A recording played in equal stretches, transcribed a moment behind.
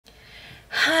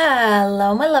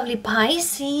Hello, my lovely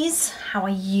Pisces. How are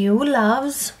you,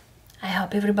 loves? I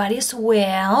hope everybody is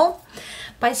well.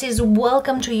 Pisces,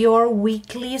 welcome to your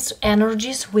weekly's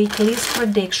energies, weekly's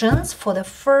predictions for the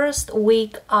first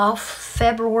week of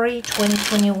February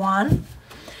 2021.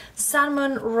 Sun,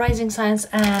 Moon, Rising signs,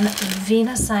 and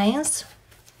Venus signs.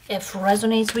 If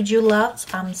resonates with you, loves,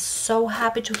 I'm so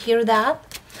happy to hear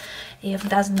that. If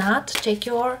does not, take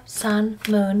your Sun,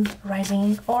 Moon,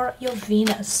 Rising, or your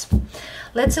Venus.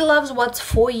 Let's see, loves, what's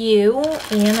for you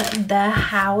in the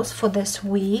house for this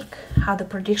week, how the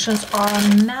predictions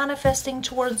are manifesting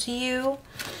towards you,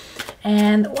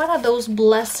 and what are those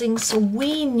blessings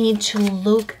we need to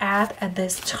look at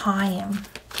this time.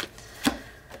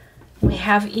 We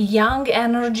have young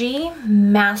energy,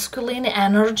 masculine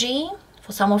energy.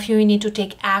 For some of you, you need to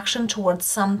take action towards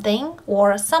something,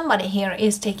 or somebody here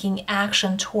is taking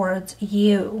action towards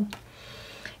you.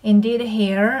 Indeed,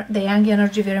 here, the young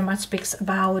energy very much speaks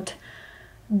about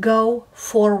go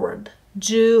forward,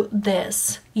 do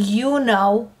this. You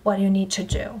know what you need to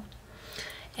do.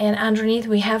 And underneath,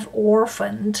 we have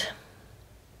orphaned.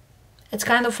 It's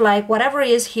kind of like whatever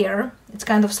is here, it's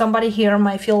kind of somebody here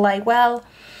might feel like, well,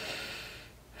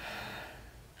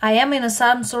 I am in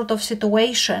some sort of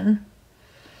situation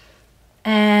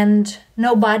and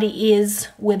nobody is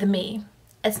with me.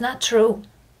 It's not true.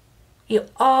 You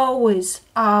always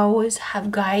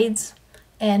have guides,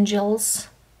 angels,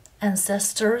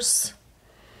 ancestors,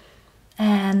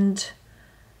 and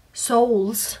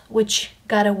souls which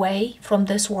got away from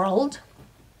this world.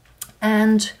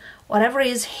 And whatever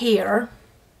is here,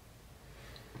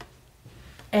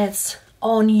 it's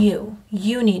on you.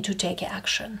 You need to take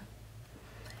action.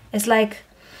 It's like,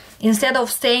 instead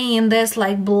of staying in this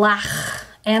like black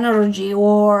energy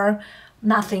or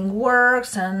nothing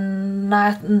works and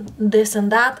not this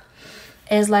and that,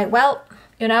 is like, well,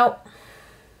 you know,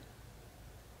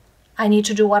 I need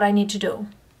to do what I need to do.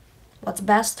 What's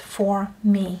best for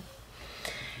me.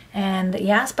 And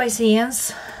yes,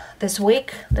 Pisceans, this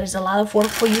week there's a lot of work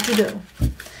for you to do.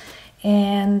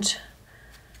 And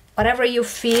whatever you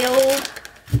feel,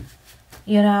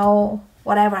 you know,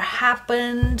 whatever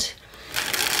happened,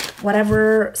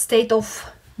 whatever state of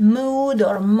mood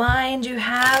or mind you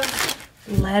have,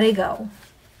 let it go.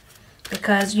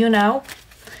 Because, you know,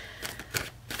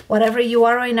 whatever you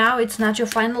are right now, it's not your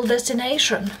final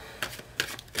destination.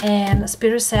 And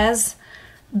Spirit says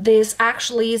this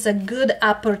actually is a good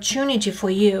opportunity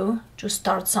for you to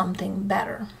start something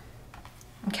better.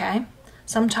 Okay?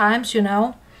 Sometimes, you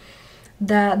know,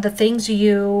 the things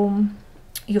you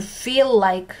feel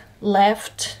like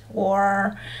left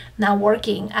or not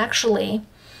working, actually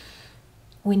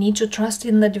we need to trust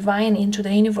in the divine, into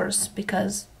the universe,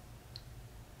 because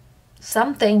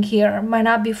something here might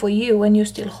not be for you and you're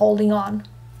still holding on.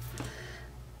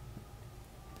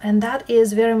 And that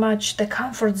is very much the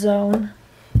comfort zone.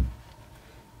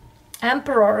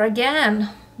 Emperor, again,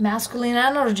 masculine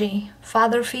energy,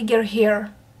 father figure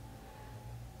here.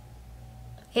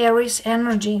 Aries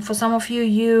energy. For some of you,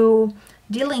 you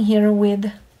dealing here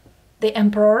with the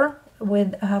emperor,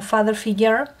 with a father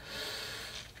figure.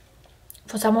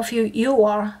 For some of you, you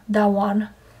are that one.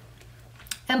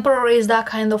 Emperor is that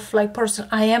kind of like person.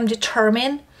 I am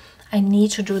determined. I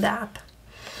need to do that.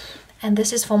 And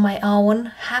this is for my own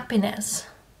happiness.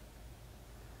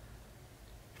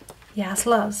 Yes,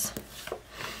 loves.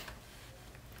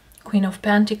 Queen of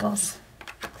Pentacles.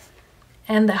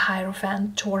 And the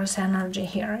Hierophant, Taurus energy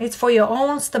here. It's for your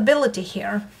own stability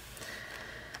here.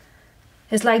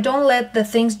 It's like, don't let the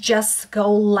things just go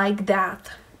like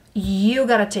that. You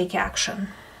gotta take action.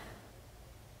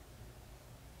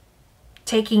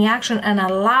 Taking action and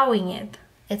allowing it,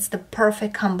 it's the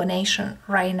perfect combination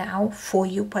right now for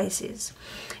you, Pisces.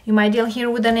 You might deal here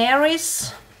with an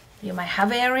Aries, you might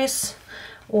have Aries,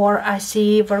 or I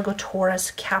see Virgo,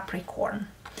 Taurus, Capricorn.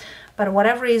 But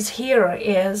whatever is here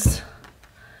is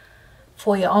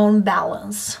for your own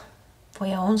balance, for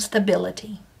your own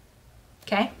stability.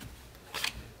 Okay?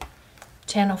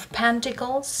 Ten of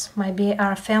Pentacles might be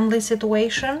our family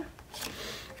situation.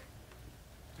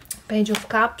 Page of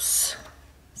Cups,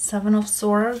 Seven of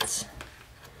Swords,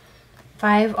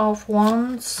 Five of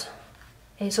Wands,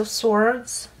 Ace of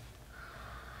Swords.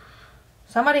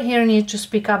 Somebody here needs to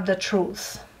speak up the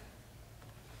truth.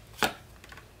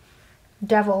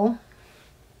 Devil,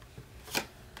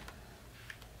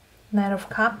 Knight of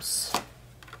Cups,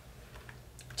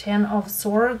 Ten of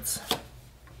Swords,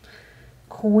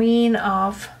 Queen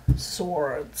of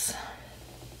Swords.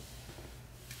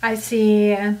 I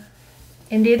see,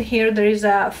 indeed, here there is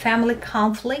a family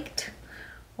conflict,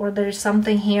 or there is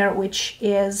something here which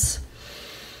is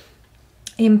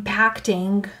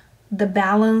impacting the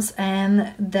balance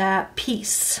and the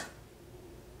peace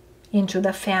into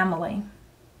the family.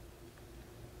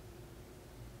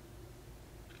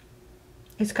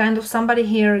 It's kind of somebody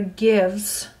here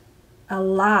gives a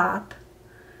lot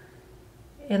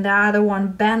and the other one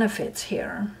benefits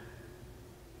here.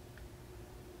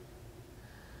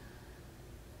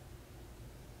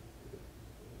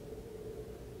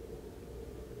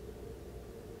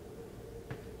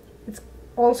 It's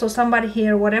also somebody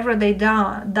here, whatever they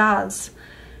does,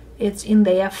 it's in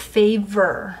their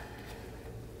favor.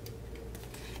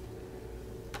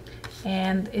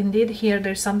 And indeed here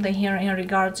there's something here in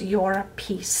regards to your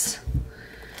peace.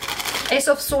 Ace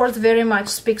of Swords very much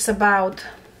speaks about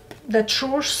the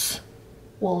truth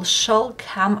shall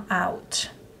come out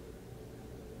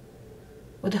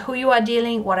with who you are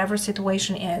dealing, whatever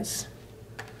situation is.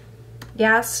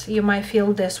 Yes, you might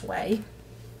feel this way.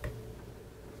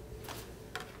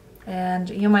 And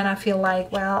you might not feel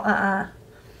like, well,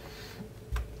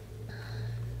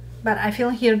 but I feel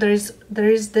here there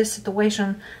is this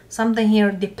situation, something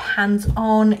here depends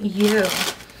on you,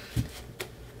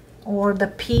 or the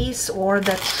peace, or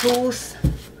the truth,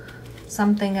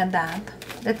 something like that.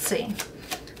 Let's see.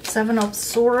 7 of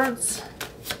Swords,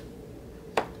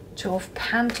 2 of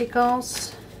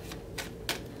Pentacles,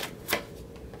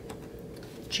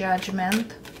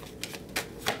 Judgment,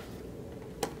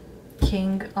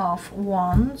 King of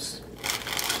Wands,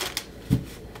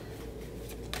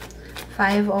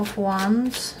 5 of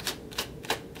Wands,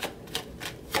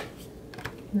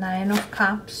 9 of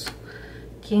Cups,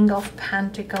 King of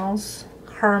Pentacles,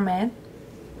 Hermit,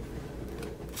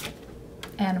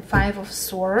 and 5 of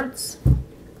Swords,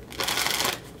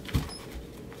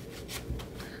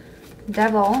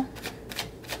 Devil,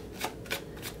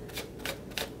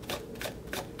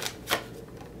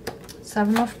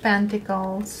 Seven of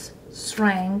Pentacles,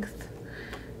 Strength,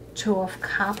 2 of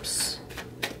Cups,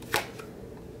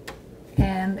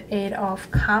 and 8 of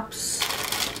Cups,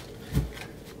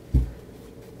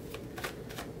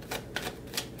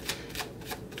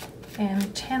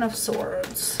 and 10 of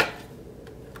Swords,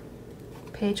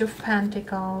 Page of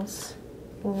Pentacles,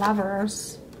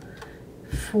 Lovers,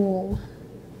 Fool,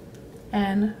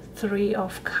 and 3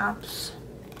 of Cups.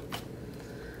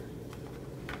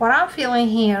 What I'm feeling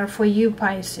here for you,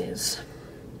 Pisces,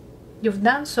 you've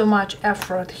done so much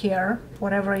effort here,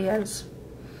 whatever it is,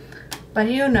 but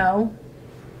you know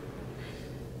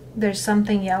there's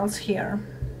something else here.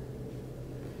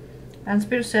 And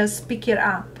Spirit says, speak it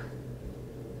up.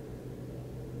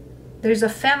 There's a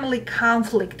family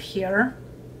conflict here.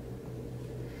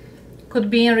 Could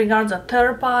be in regards to a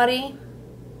third party.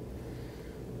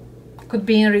 Could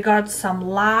be in regards to some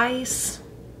lies.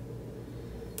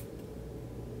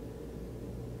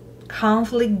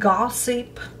 Conflict,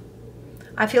 gossip.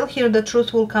 I feel here the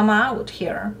truth will come out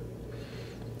here.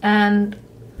 And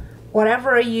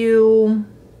whatever you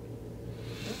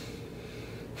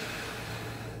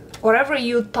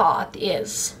thought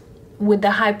is with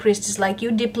the High Priestess, like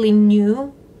you deeply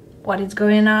knew what is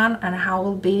going on and how it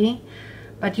will be,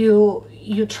 but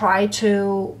you try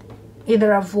to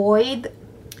either avoid,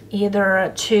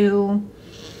 either to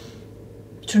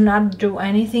not do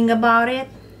anything about it.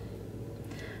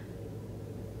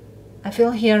 I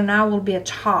feel here now will be a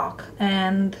talk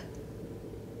and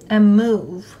a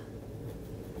move.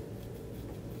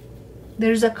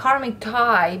 There's a karmic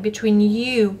tie between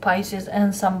you, Pisces,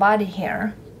 and somebody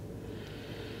here.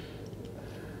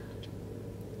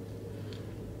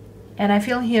 And I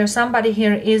feel here somebody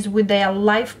here is with their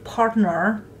life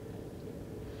partner,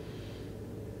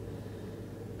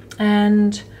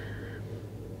 and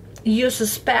you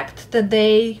suspect that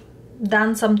they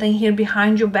done something here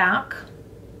behind your back.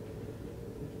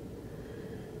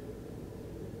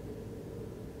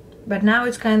 But now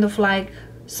it's kind of like,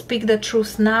 speak the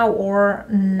truth now or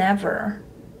never.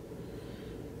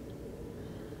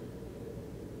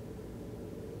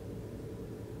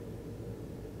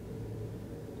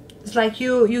 It's like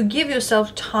you give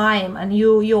yourself time, and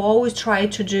you always try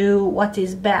to do what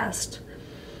is best.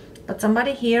 But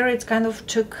somebody here, it's kind of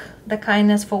took the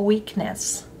kindness for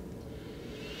weakness.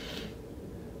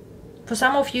 For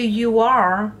some of you, you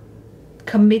are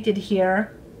committed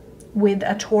here with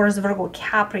a Taurus, Virgo,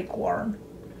 Capricorn.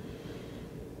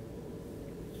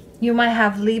 You might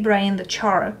have Libra in the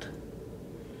chart.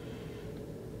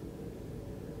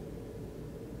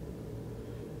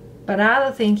 But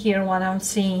other thing here, what I'm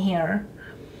seeing here,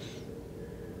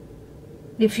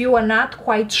 if you are not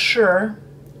quite sure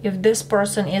if this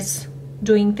person is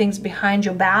doing things behind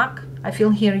your back, I feel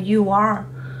here you are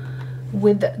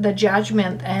with the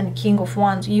Judgment and King of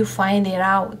Wands. You find it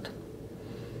out.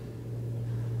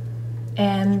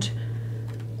 And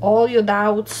all your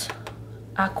doubts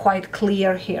are quite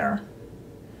clear here.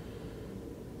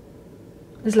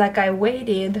 It's like I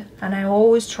waited, and I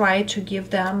always try to give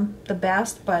them the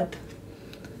best, but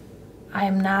I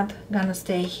am not gonna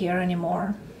stay here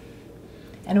anymore.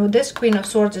 And with this Queen of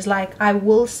Swords, it's like I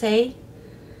will say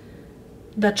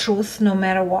the truth no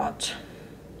matter what.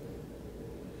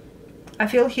 I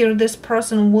feel here this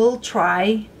person will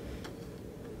try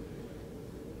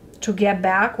to get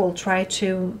back, will try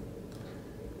to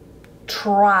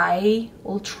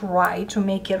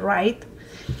make it right.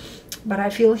 But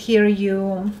I feel here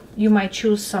you might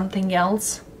choose something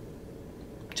else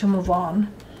to move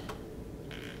on.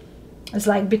 It's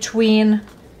like between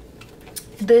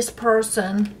this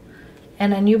person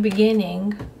and a new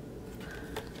beginning,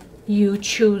 you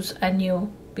choose a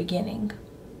new beginning.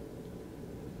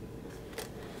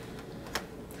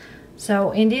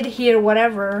 So indeed here,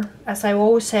 whatever, as I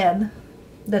always said,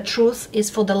 the truth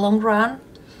is for the long run.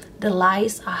 The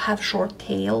lies have short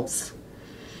tails.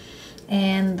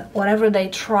 And whatever they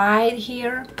tried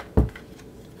here,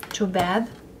 too bad,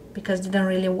 because it didn't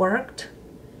really work.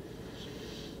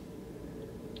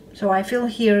 So I feel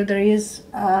here there is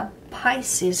a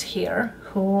Pisces here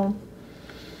who,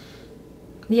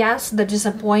 yes, the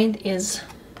disappointment is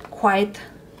quite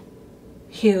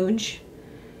huge.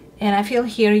 And I feel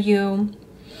here you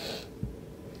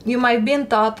might have been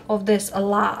thought of this a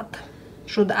lot.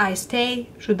 Should I stay?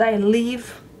 Should I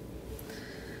leave?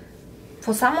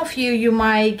 For some of you, you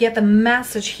might get a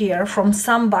message here from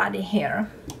somebody here.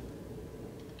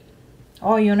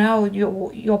 Oh, you know,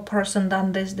 your person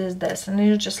done this, this, this. And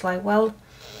you're just like, well,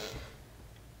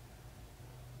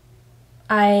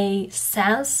 I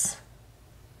sense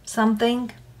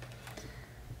something,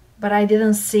 but I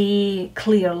didn't see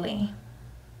clearly.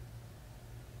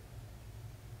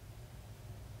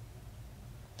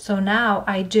 So now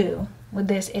I do with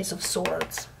this Ace of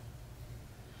Swords.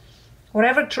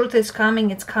 Whatever truth is coming,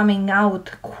 it's coming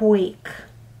out quick.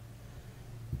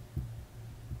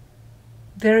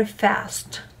 Very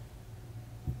fast.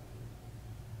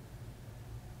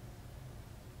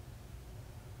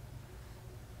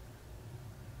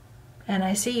 And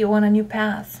I see you on a new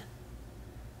path.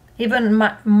 Even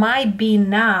might be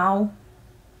now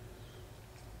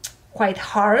quite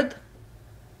hard.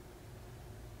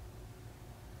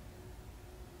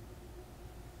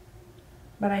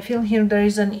 But I feel here there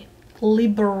is an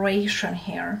liberation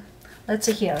here. Let's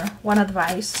see here. One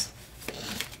advice.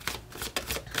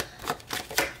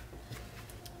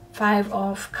 5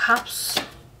 of Cups,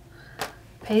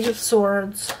 Page of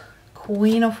Swords,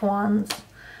 Queen of Wands,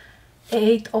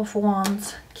 8 of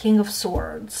Wands, King of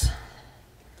Swords,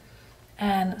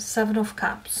 and 7 of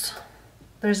Cups.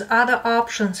 There's other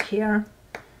options here.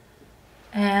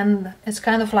 And it's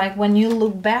kind of like when you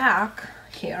look back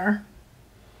here,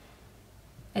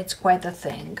 it's quite a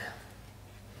thing.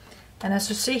 And as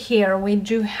you see here, we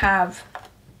do have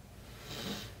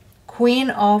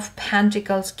Queen of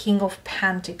Pentacles, King of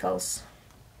Pentacles,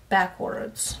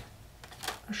 backwards.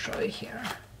 I'll show you here.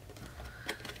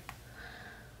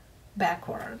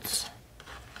 Backwards.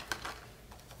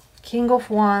 King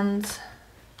of Wands,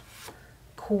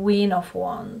 Queen of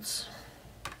Wands.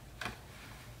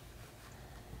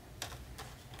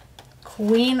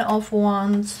 Queen of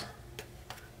Wands,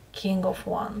 King of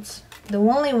Wands. The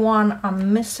only one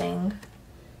I'm missing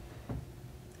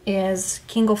is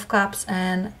King of Cups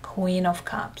and Queen of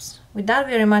Cups. With that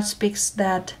very much speaks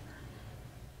that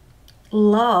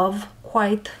love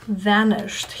quite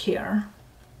vanished here.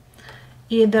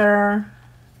 Either,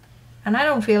 and I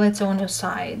don't feel it's on your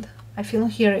side. I feel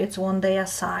here it's on their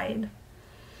side.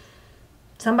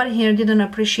 Somebody here didn't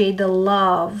appreciate the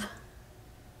love,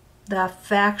 the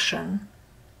affection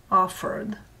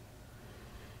offered.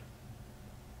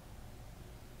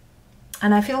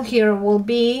 And I feel here will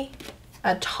be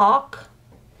a talk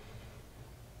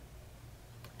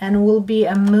and will be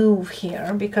a move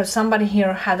here, because somebody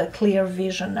here had a clear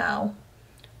vision now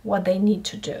what they need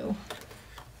to do.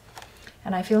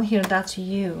 And I feel here that's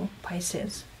you,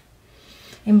 Pisces,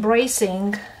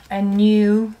 embracing a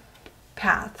new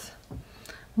path,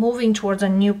 moving towards a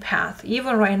new path.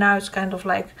 Even right now it's kind of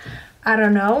like, I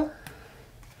don't know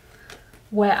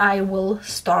where I will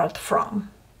start from.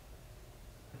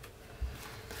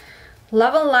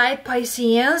 Love and light,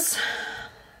 Pisces,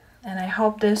 and I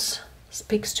hope this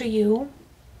speaks to you,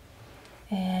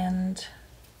 and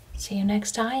see you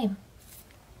next time.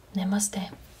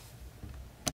 Namaste.